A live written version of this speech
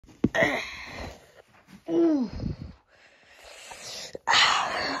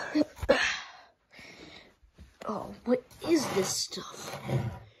Oh, what is this stuff?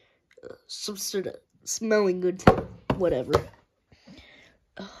 Some sort of smelling good, whatever.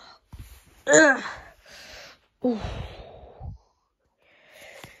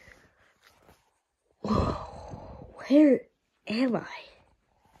 Where am I?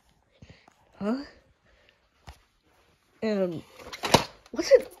 Huh?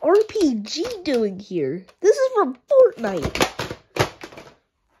 What's an RPG doing here? This is from Fortnite.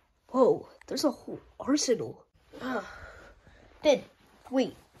 Whoa, there's a whole arsenal.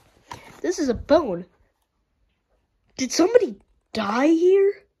 Wait, this is a bone. Did somebody die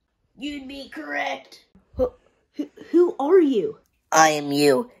here? You'd be correct. Who are you? I am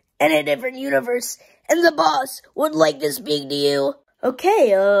you, in a different universe, and the boss would like to speak to you.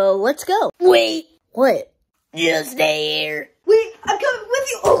 Okay, let's go. Wait. What? Just stay here. Wait, I'm coming with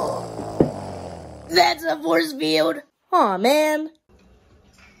you. Oh. That's a force field. Aw, man.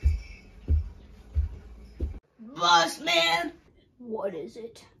 Boss man. What is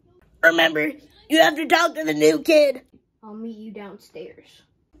it? Remember, you have to talk to the new kid. I'll meet you downstairs.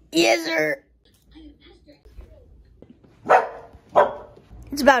 Yes, sir.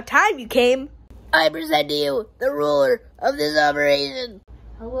 It's about time you came. I present to you the ruler of this operation.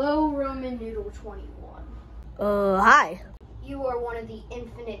 Hello, Roman Noodle 21. Hi. You are one of the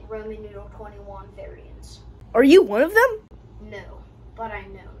infinite Roman Noodle 21 variants. Are you one of them? No, but I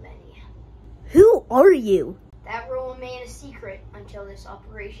know many. Who are you? That will remain a secret until this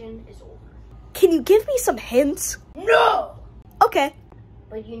operation is over. Can you give me some hints? No! Okay.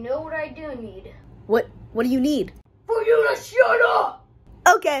 But you know what I do need? What do you need? For you to shut up!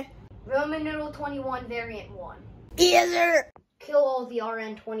 Okay. Roman Noodle 21 Variant 1. Yes, sir. Kill all the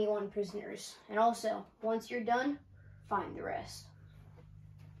RN-21 prisoners. And also, once you're done, find the rest.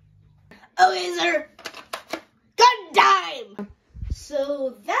 Okay, sir. Good time!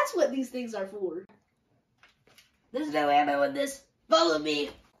 So that's what these things are for. There's no ammo in this. Follow me.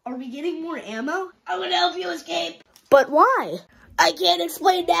 Are we getting more ammo? I'm gonna help you escape. But why? I can't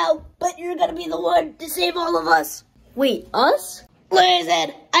explain now, but you're gonna be the one to save all of us. Wait, us? Like I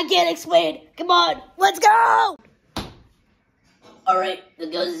said, I can't explain. Come on, let's go! Alright, the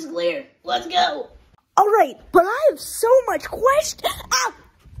coast is clear. Let's go. Alright, but I have so much questions. Ah!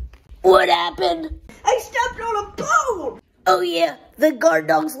 What happened? I stepped on a bone! Oh yeah, the guard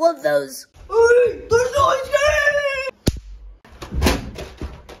dogs love those. Hey, there's no escape!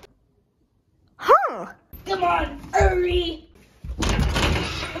 Huh? Come on, hurry.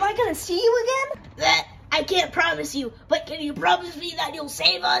 Am I gonna see you again? That I can't promise you, but can you promise me that you'll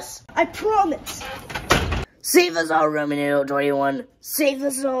save us? I promise. Save us all, Roman Noodle 21. Save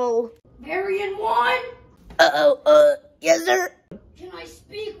us all. Variant 1? Yes, sir? Can I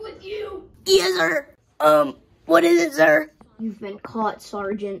speak with you? Yes, sir. What is it, sir? You've been caught,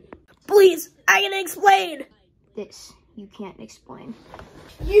 Sergeant. Please, I can explain. This, you can't explain.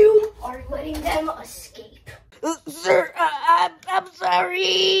 You are letting them escape. Sir, I'm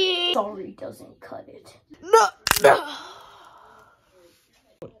sorry. Sorry doesn't cut it. No.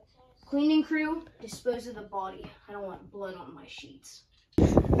 Cleaning crew, dispose of the body. I don't want blood on my sheets.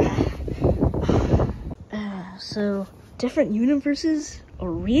 So, different universes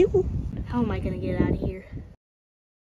are real? How am I gonna get out of here?